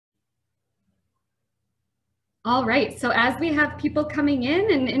All right, so as we have people coming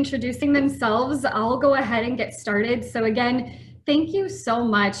in and introducing themselves, I'll go ahead and get started. So again, thank you so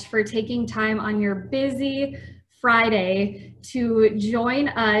much for taking time on your busy Friday to join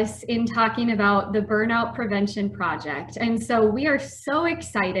us in talking about the Burnout Prevention Project. And so we are so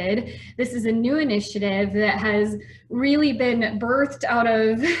excited. This is a new initiative that has really been birthed out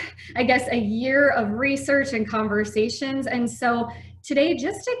of, I guess, a year of research and conversations. And so today,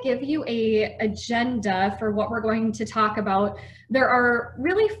 just to give you a agenda for what we're going to talk about, there are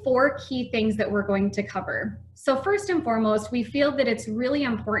really four key things that we're going to cover. So first and foremost, we feel that it's really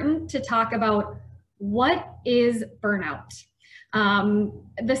important to talk about what is burnout.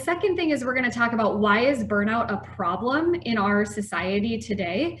 The second thing is we're going to talk about why is burnout a problem in our society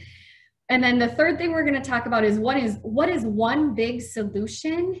today. And then the third thing we're going to talk about is what is one big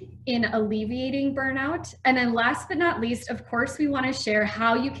solution in alleviating burnout? And then last but not least, of course, we want to share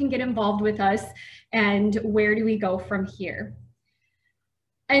how you can get involved with us and where do we go from here.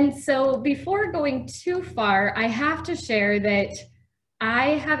 And so before going too far, I have to share that I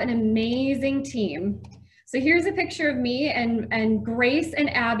have an amazing team. So here's a picture of me and Grace and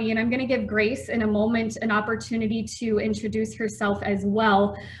Abby, and I'm going to give Grace in a moment an opportunity to introduce herself as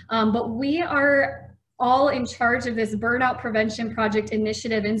well. But we are all in charge of this Burnout Prevention Project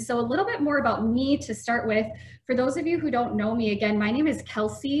initiative. And so a little bit more about me to start with. For those of you who don't know me, again, my name is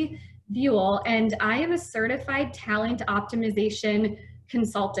Kelsey Buell, and I am a certified talent optimization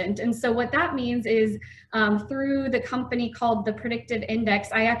consultant. And so what that means is through the company called the Predictive Index,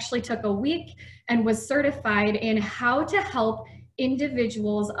 I actually took a week and was certified in how to help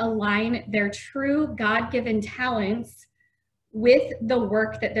individuals align their true God-given talents with the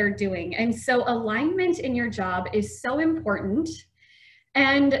work that they're doing. And so alignment in your job is so important.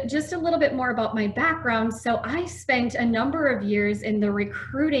 And just a little bit more about my background. So I spent a number of years in the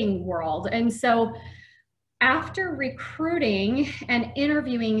recruiting world. And so after recruiting and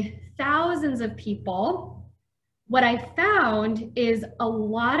interviewing thousands of people, what I found is a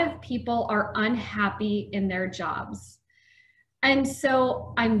lot of people are unhappy in their jobs. And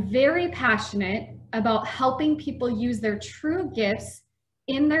so I'm very passionate about helping people use their true gifts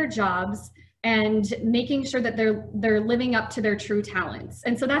in their jobs and making sure that they're living up to their true talents.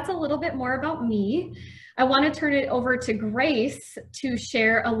 And so that's a little bit more about me. I want to turn it over to Grace to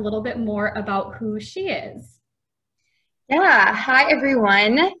share a little bit more about who she is. Yeah, hi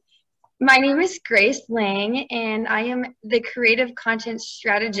everyone. My name is Grace Lang, and I am the creative content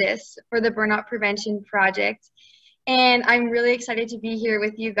strategist for the Burnout Prevention Project. And I'm really excited to be here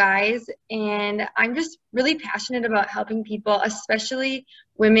with you guys. And I'm just really passionate about helping people, especially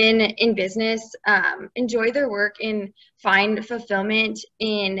women in business, enjoy their work and find fulfillment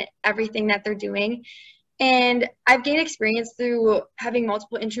in everything that they're doing. And I've gained experience through having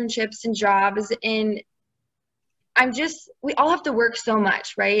multiple internships and jobs. And we all have to work so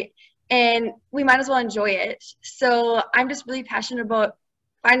much, right? And we might as well enjoy it. So I'm just really passionate about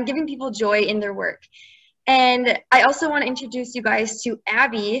giving people joy in their work. And I also want to introduce you guys to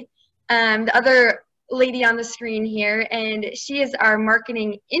Abby, the other lady on the screen here, and she is our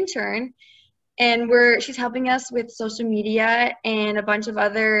marketing intern, and she's helping us with social media and a bunch of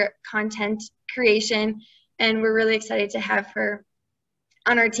other content creation, and we're really excited to have her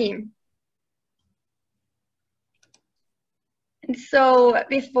on our team. And so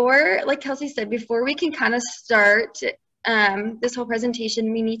like Kelsey said, before we can kind of start this whole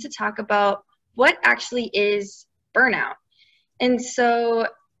presentation, we need to talk about what actually is burnout. And so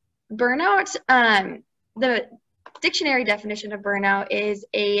burnout, the dictionary definition of burnout is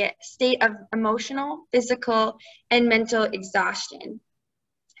a state of emotional, physical, and mental exhaustion.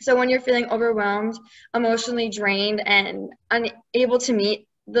 So when you're feeling overwhelmed, emotionally drained, and unable to meet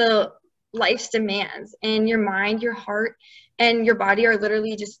the life's demands, and your mind, your heart, and your body are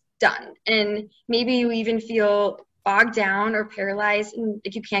literally just done. And maybe you even feel bogged down or paralyzed and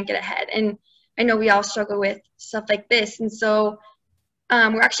like you can't get ahead. And I know we all struggle with stuff like this. And so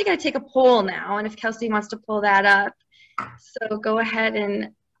we're actually going to take a poll now. And if Kelsey wants to pull that up, so go ahead, and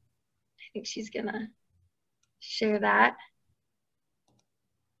I think she's going to share that.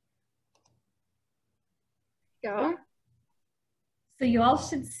 Go. So you all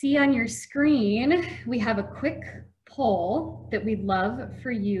should see on your screen, we have a quick poll that we'd love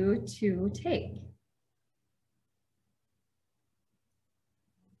for you to take.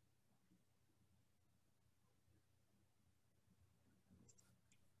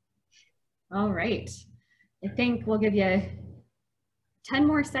 All right, I think we'll give you 10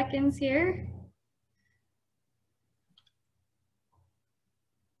 more seconds here.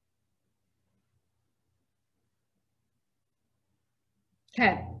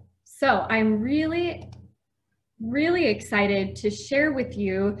 Okay, so I'm really really excited to share with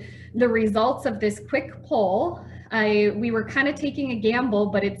you the results of this quick poll. We were kind of taking a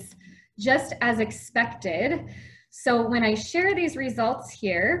gamble, but it's just as expected. So when I share these results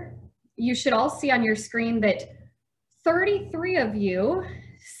here, you should all see on your screen that 33 of you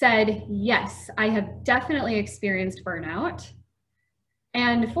said, yes, I have definitely experienced burnout.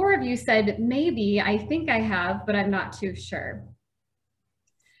 And 4 of you said, maybe, I think I have, but I'm not too sure.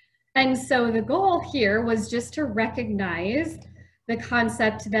 And so the goal here was just to recognize the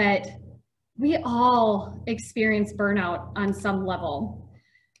concept that we all experience burnout on some level.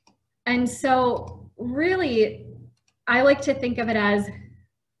 And so really, I like to think of it as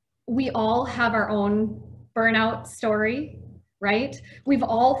we all have our own burnout story, right? We've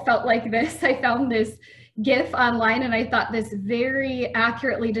all felt like this. I found this GIF online and I thought this very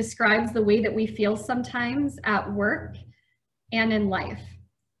accurately describes the way that we feel sometimes at work and in life.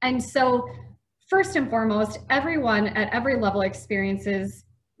 And so first and foremost, everyone at every level experiences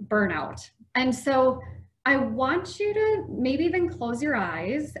burnout. And so I want you to maybe even close your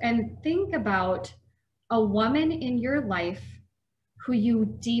eyes and think about a woman in your life who you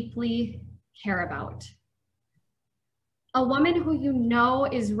deeply care about. A woman who you know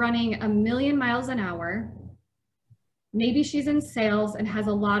is running 1,000,000 miles an hour. Maybe she's in sales and has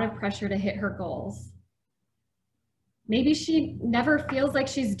a lot of pressure to hit her goals. Maybe she never feels like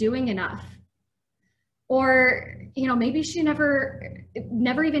she's doing enough. Or, maybe she never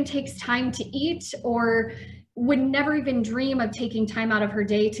even takes time to eat, or would never even dream of taking time out of her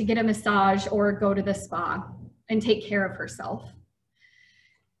day to get a massage or go to the spa and take care of herself.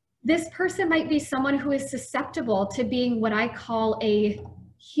 This person might be someone who is susceptible to being what I call a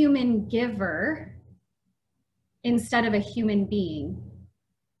human giver instead of a human being.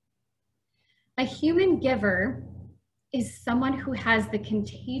 A human giver is someone who has the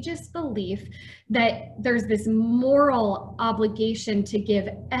contagious belief that there's this moral obligation to give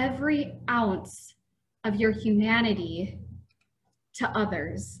every ounce of your humanity to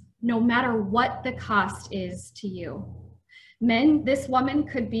others, no matter what the cost is to you. Men, this woman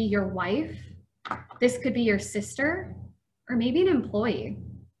could be your wife, this could be your sister, or maybe an employee.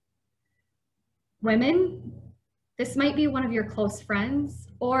 Women, this might be one of your close friends,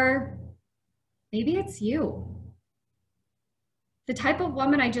 or maybe it's you. The type of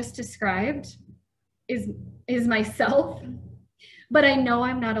woman I just described is myself, but I know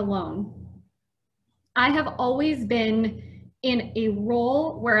I'm not alone. I have always been in a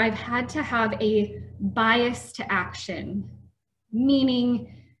role where I've had to have a bias to action,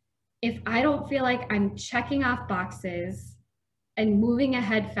 meaning if I don't feel like I'm checking off boxes and moving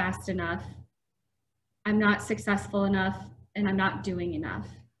ahead fast enough, I'm not successful enough and I'm not doing enough.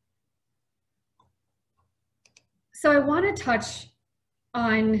 So I want to touch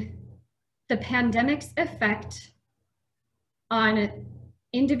on the pandemic's effect on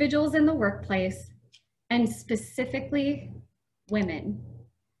individuals in the workplace and specifically women.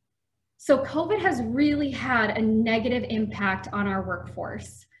 So COVID has really had a negative impact on our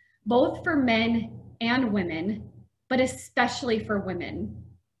workforce, both for men and women, but especially for women.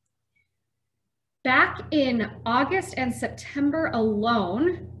 Back in August and September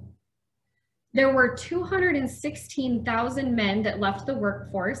alone, there were 216,000 men that left the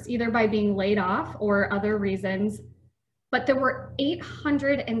workforce, either by being laid off or other reasons, but there were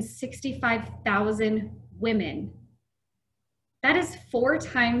 865,000 women. That is 4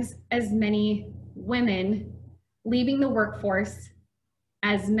 times as many women leaving the workforce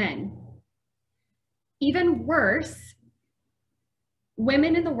as men. Even worse,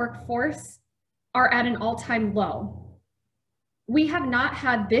 women in the workforce are at an all-time low. We have not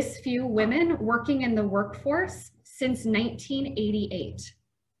had this few women working in the workforce since 1988.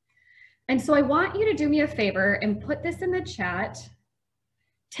 And so I want you to do me a favor and put this in the chat.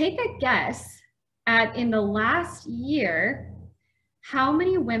 Take a guess at, in the last year, how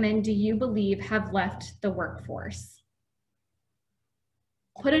many women do you believe have left the workforce?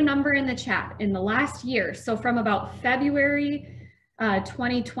 Put a number in the chat in the last year. So from about February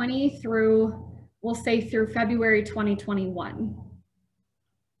 2020 through, we'll say through February 2021.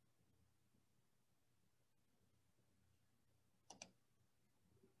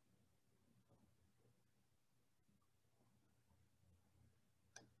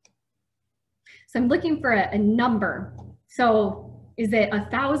 So I'm looking for a number. So is it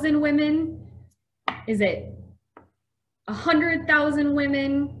 1,000 women? Is it 100,000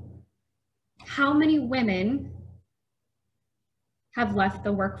 women? How many women have left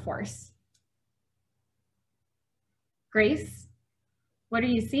the workforce? Grace, what are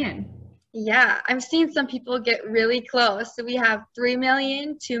you seeing? Yeah, I'm seeing some people get really close. So we have 3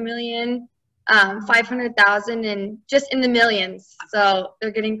 million, 2 million, 500,000 and just in the millions. So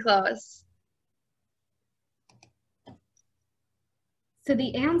they're getting close. So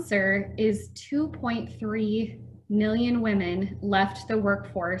the answer is 2.3 million women left the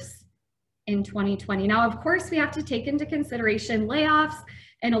workforce in 2020. Now, of course, we have to take into consideration layoffs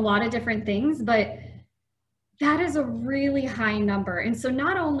and a lot of different things, but that is a really high number. And so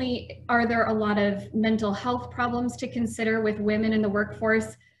not only are there a lot of mental health problems to consider with women in the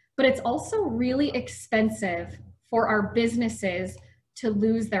workforce, but it's also really expensive for our businesses to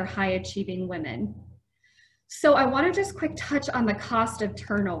lose their high achieving women. So I want to just quick touch on the cost of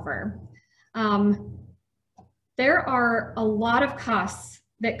turnover. There are a lot of costs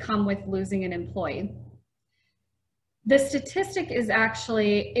that come with losing an employee. The statistic is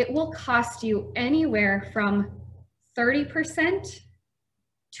actually, it will cost you anywhere from 30%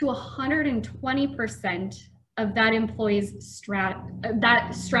 to 120% of that employee's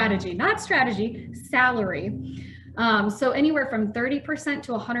salary. So anywhere from 30%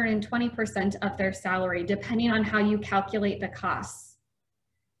 to 120% of their salary, depending on how you calculate the costs.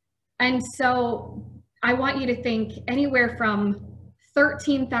 And so I want you to think anywhere from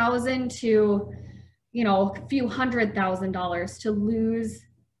 $13,000 to, a few $100,000 to lose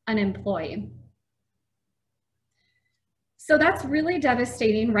an employee. So that's really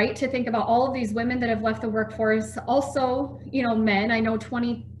devastating, right? To think about all of these women that have left the workforce. Also, men. I know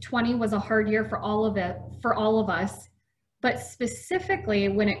 2020 was a hard year for all of us, but specifically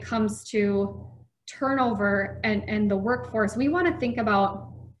when it comes to turnover and the workforce, we want to think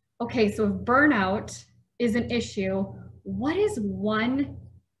about, okay, so if burnout is an issue, what is one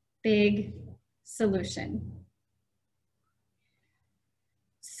big solution?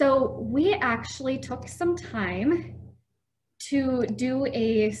 So we actually took some time to do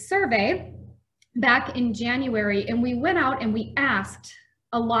a survey back in January, and we went out and we asked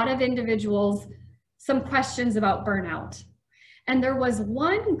a lot of individuals some questions about burnout. And there was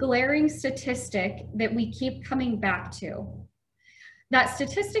one glaring statistic that we keep coming back to. That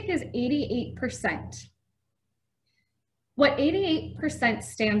statistic is 88%. What 88%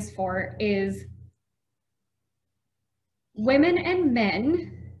 stands for is women and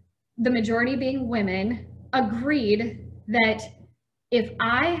men, the majority being women, agreed that if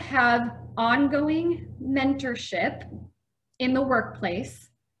I have ongoing mentorship in the workplace,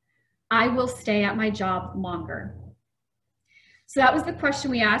 I will stay at my job longer. So that was the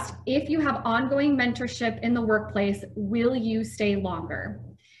question we asked. If you have ongoing mentorship in the workplace, will you stay longer?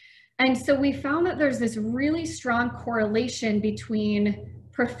 And so we found that there's this really strong correlation between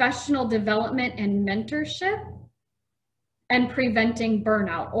professional development and mentorship and preventing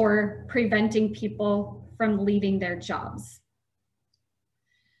burnout or preventing people from leaving their jobs.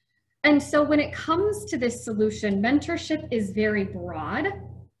 And so when it comes to this solution, mentorship is very broad.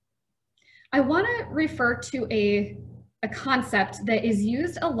 I want to refer to a concept that is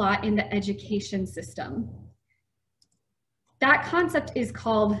used a lot in the education system. That concept is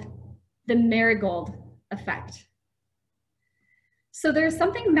called the marigold effect. So there's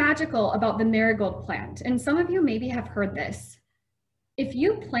something magical about the marigold plant, and some of you maybe have heard this. If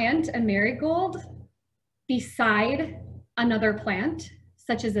you plant a marigold beside another plant,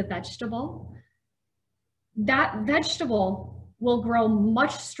 such as a vegetable, that vegetable will grow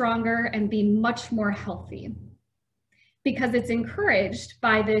much stronger and be much more healthy because it's encouraged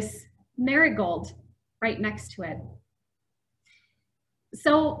by this marigold right next to it.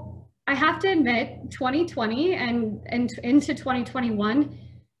 So I have to admit, 2020 and into 2021,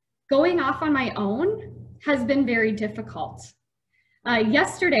 going off on my own has been very difficult.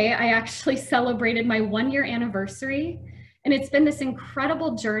 Yesterday, I actually celebrated my 1-year anniversary, and it's been this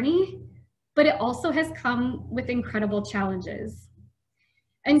incredible journey, but it also has come with incredible challenges.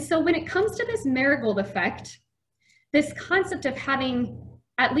 And so when it comes to this marigold effect, this concept of having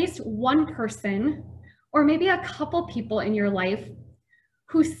at least one person or maybe a couple people in your life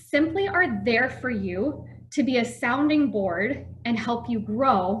who simply are there for you to be a sounding board and help you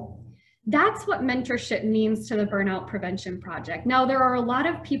grow, that's what mentorship means to the Burnout Prevention Project. Now, there are a lot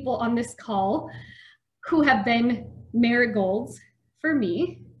of people on this call who have been marigolds for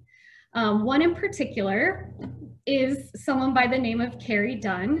me. One in particular is someone by the name of Carrie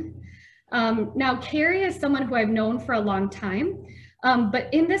Dunn. Now, Carrie is someone who I've known for a long time, but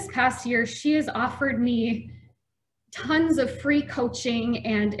in this past year, she has offered me tons of free coaching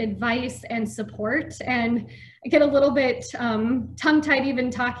and advice and support. And I get a little bit tongue-tied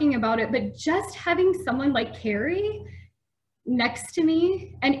even talking about it, but just having someone like Carrie next to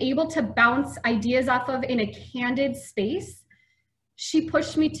me and able to bounce ideas off of in a candid space, she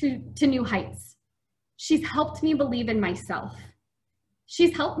pushed me to new heights. She's helped me believe in myself.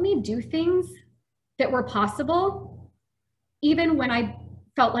 she's helped me do things that were possible, even when I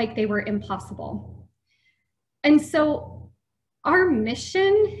felt like they were impossible. And so our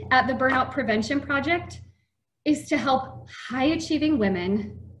mission at the Burnout Prevention Project is to help high achieving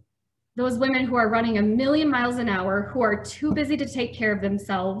women, those women who are running a million miles an hour, who are too busy to take care of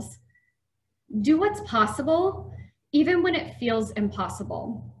themselves, do what's possible, even when it feels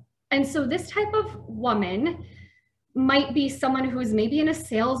impossible. And so this type of woman might be someone who's maybe in a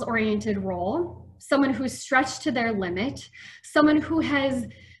sales-oriented role, someone who's stretched to their limit, someone who has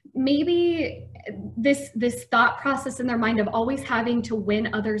maybe this thought process in their mind of always having to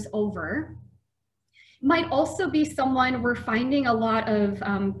win others over. Might also be someone, we're finding a lot of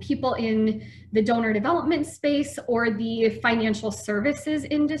people in the donor development space or the financial services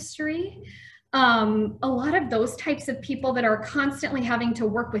industry. A lot of those types of people that are constantly having to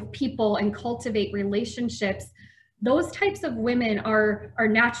work with people and cultivate relationships. Those types of women are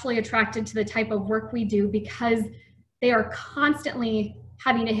naturally attracted to the type of work we do because they are constantly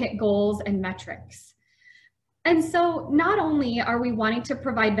having to hit goals and metrics. And so not only are we wanting to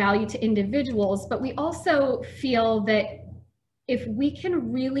provide value to individuals, but we also feel that if we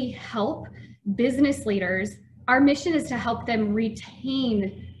can really help business leaders, our mission is to help them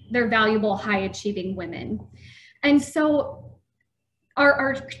retain their valuable high achieving women. And so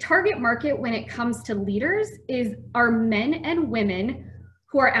our target market when it comes to leaders is our men and women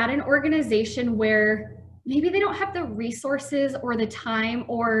who are at an organization where maybe they don't have the resources or the time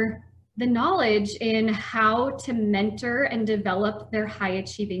or the knowledge in how to mentor and develop their high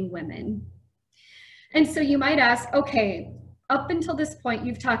achieving women. And so you might ask, okay, up until this point,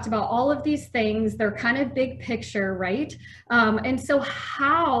 you've talked about all of these things. They're kind of big picture, right? And so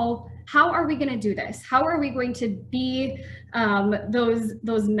how are we going to do this? How are we going to be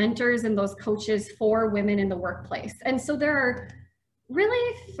those mentors and those coaches for women in the workplace? And so there are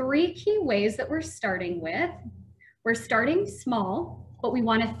really 3 key ways that we're starting with. We're starting small, but we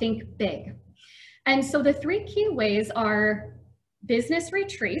want to think big. And so the 3 key ways are business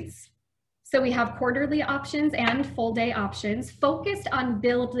retreats. So we have quarterly options and full day options focused on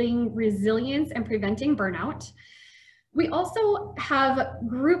building resilience and preventing burnout. We also have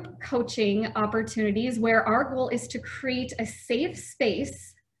group coaching opportunities where our goal is to create a safe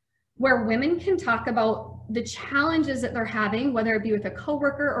space where women can talk about the challenges that they're having, whether it be with a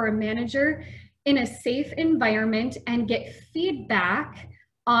coworker or a manager, in a safe environment and get feedback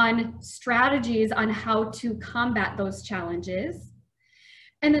on strategies on how to combat those challenges.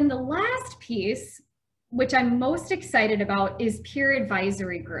 And then the last piece, which I'm most excited about, is peer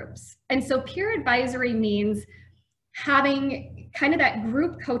advisory groups. And so peer advisory means having kind of that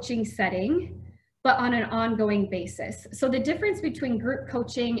group coaching setting, but on an ongoing basis. So the difference between group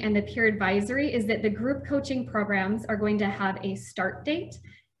coaching and the peer advisory is that the group coaching programs are going to have a start date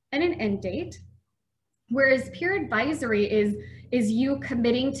and an end date, whereas peer advisory is you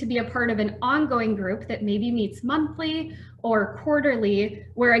committing to be a part of an ongoing group that maybe meets monthly or quarterly,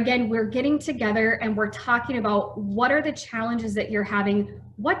 where again, we're getting together and we're talking about what are the challenges that you're having,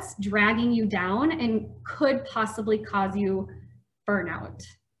 what's dragging you down and could possibly cause you burnout.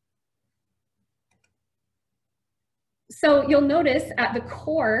 So you'll notice at the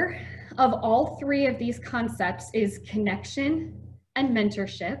core of all 3 of these concepts is connection and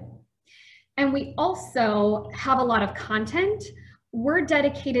mentorship. And we also have a lot of content. We're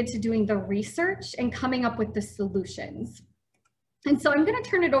dedicated to doing the research and coming up with the solutions. And so I'm going to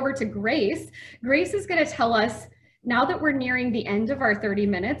turn it over to Grace. Grace is going to tell us, now that we're nearing the end of our 30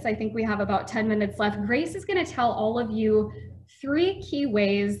 minutes, I think we have about 10 minutes left. Grace is going to tell all of you 3 key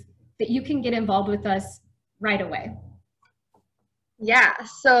ways that you can get involved with us right away. Yeah,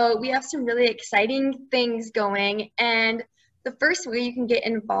 so we have some really exciting things going. And the first way you can get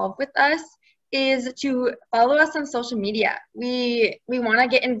involved with us is to follow us on social media. We want to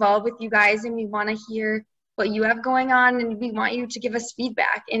get involved with you guys and we want to hear what you have going on, and we want you to give us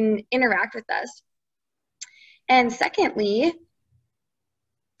feedback and interact with us. And secondly,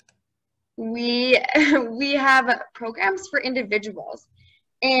 we have programs for individuals.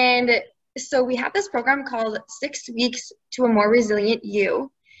 And so we have this program called 6 Weeks to a More Resilient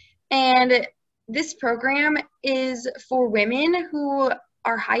You. And this program is for women who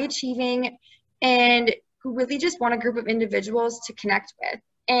are high achieving and who really just want a group of individuals to connect with.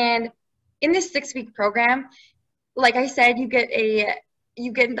 And in this 6-week program, like I said, you get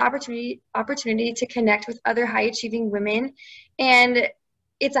an opportunity to connect with other high achieving women. And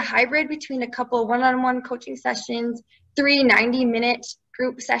it's a hybrid between a couple one-on-one coaching sessions, 3 90-minute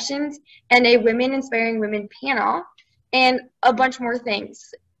group sessions, and a Women Inspiring Women panel, and a bunch more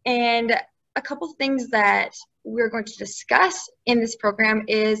things. And a couple things that we're going to discuss in this program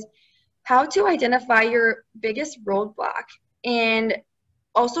is how to identify your biggest roadblock and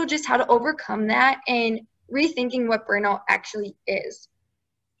also just how to overcome that and rethinking what burnout actually is.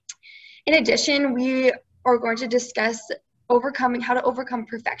 In addition, we are going to discuss how to overcome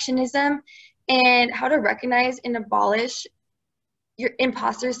perfectionism and how to recognize and abolish your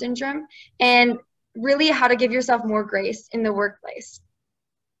imposter syndrome and really how to give yourself more grace in the workplace.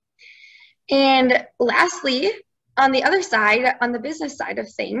 And lastly, on the other side, on the business side of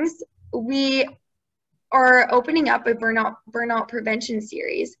things, we are opening up a burnout prevention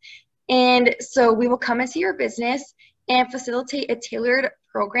series. And so we will come into your business and facilitate a tailored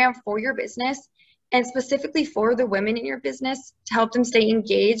program for your business and specifically for the women in your business to help them stay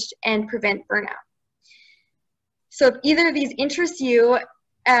engaged and prevent burnout. So if either of these interest you,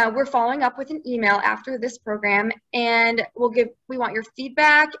 we're following up with an email after this program, and we want your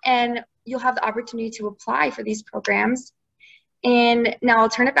feedback, and you'll have the opportunity to apply for these programs. And now I'll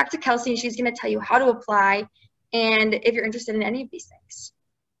turn it back to Kelsey. She's going to tell you how to apply and if you're interested in any of these things.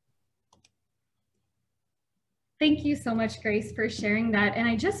 Thank you so much, Grace, for sharing that. And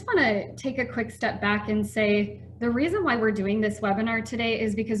I just want to take a quick step back and say the reason why we're doing this webinar today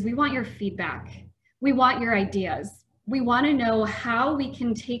is because we want your feedback. We want your ideas. We want to know how we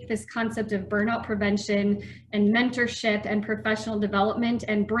can take this concept of burnout prevention and mentorship and professional development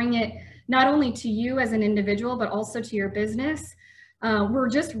and bring it not only to you as an individual, but also to your business. We're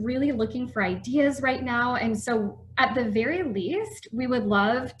just really looking for ideas right now. And so at the very least, we would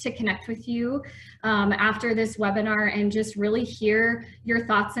love to connect with you after this webinar and just really hear your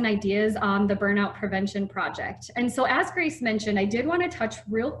thoughts and ideas on the Burnout Prevention Project. And so as Grace mentioned, I did want to touch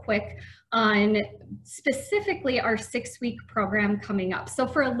real quick on specifically our 6-week program coming up. So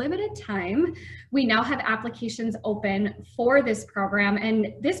for a limited time, we now have applications open for this program,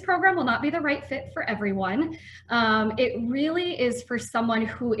 and this program will not be the right fit for everyone. It really is for someone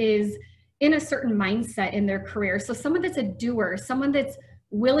who is in a certain mindset in their career. So someone that's a doer, someone that's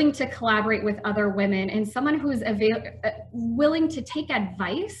willing to collaborate with other women, and someone who's willing to take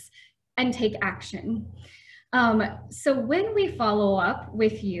advice and take action. So when we follow up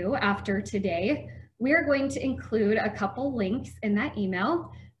with you after today, we are going to include a couple links in that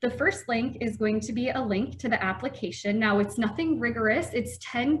email. The first link is going to be a link to the application. Now, it's nothing rigorous. It's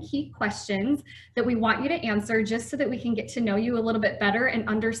 10 key questions that we want you to answer just so that we can get to know you a little bit better and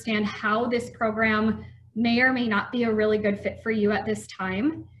understand how this program may or may not be a really good fit for you at this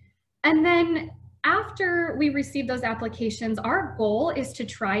time. And then after we receive those applications, our goal is to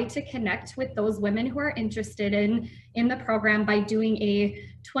try to connect with those women who are interested in the program by doing a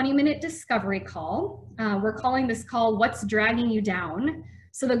 20-minute discovery call. We're calling this call What's Dragging You Down?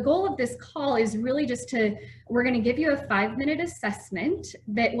 So the goal of this call is really just we're going to give you a 5-minute assessment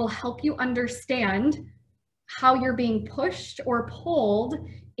that will help you understand how you're being pushed or pulled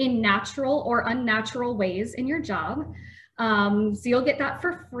in natural or unnatural ways in your job. So you'll get that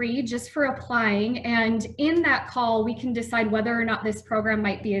for free just for applying. And in that call, we can decide whether or not this program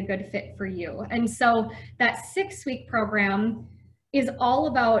might be a good fit for you. And so that 6-week program is all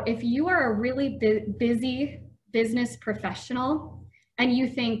about if you are a really busy business professional and you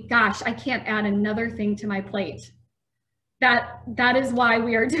think, gosh, I can't add another thing to my plate. That is why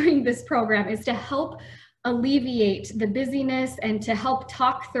we are doing this program, is to help alleviate the busyness and to help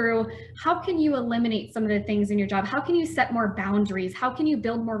talk through how can you eliminate some of the things in your job? How can you set more boundaries? How can you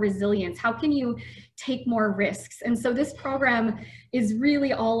build more resilience? How can you take more risks? And so this program is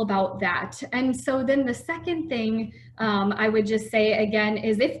really all about that. And so then the second thing I would just say again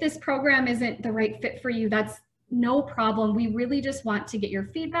is if this program isn't the right fit for you, that's no problem. We really just want to get your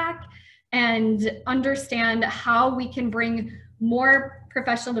feedback and understand how we can bring more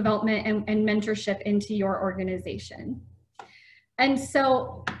professional development and mentorship into your organization. And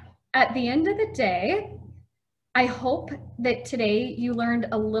so at the end of the day, I hope that today you learned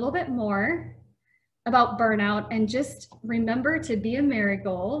a little bit more about burnout, and just remember to be a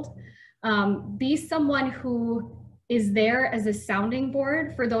marigold, be someone who is there as a sounding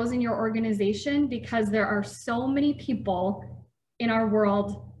board for those in your organization, because there are so many people in our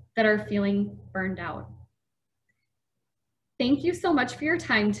world that are feeling burned out. Thank you so much for your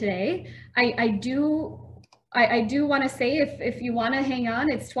time today. I do want to say if you want to hang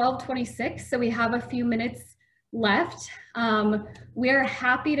on, it's 12:26, so we have a few minutes left. We are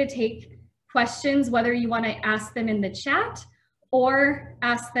happy to take questions, whether you want to ask them in the chat or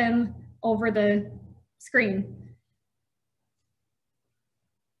ask them over the screen.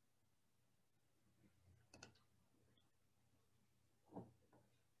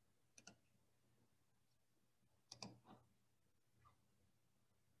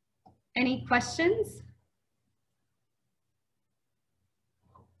 Any questions?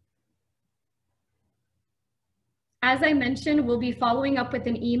 As I mentioned, we'll be following up with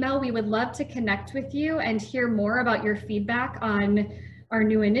an email. We would love to connect with you and hear more about your feedback on our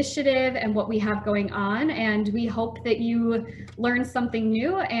new initiative and what we have going on. And we hope that you learned something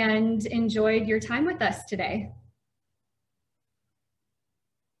new and enjoyed your time with us today.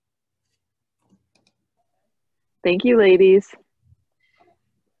 Thank you, ladies.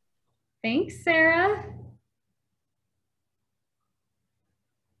 Thanks, Sarah.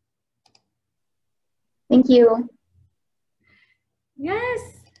 Thank you. Yes.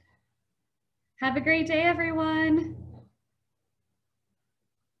 Have a great day, everyone.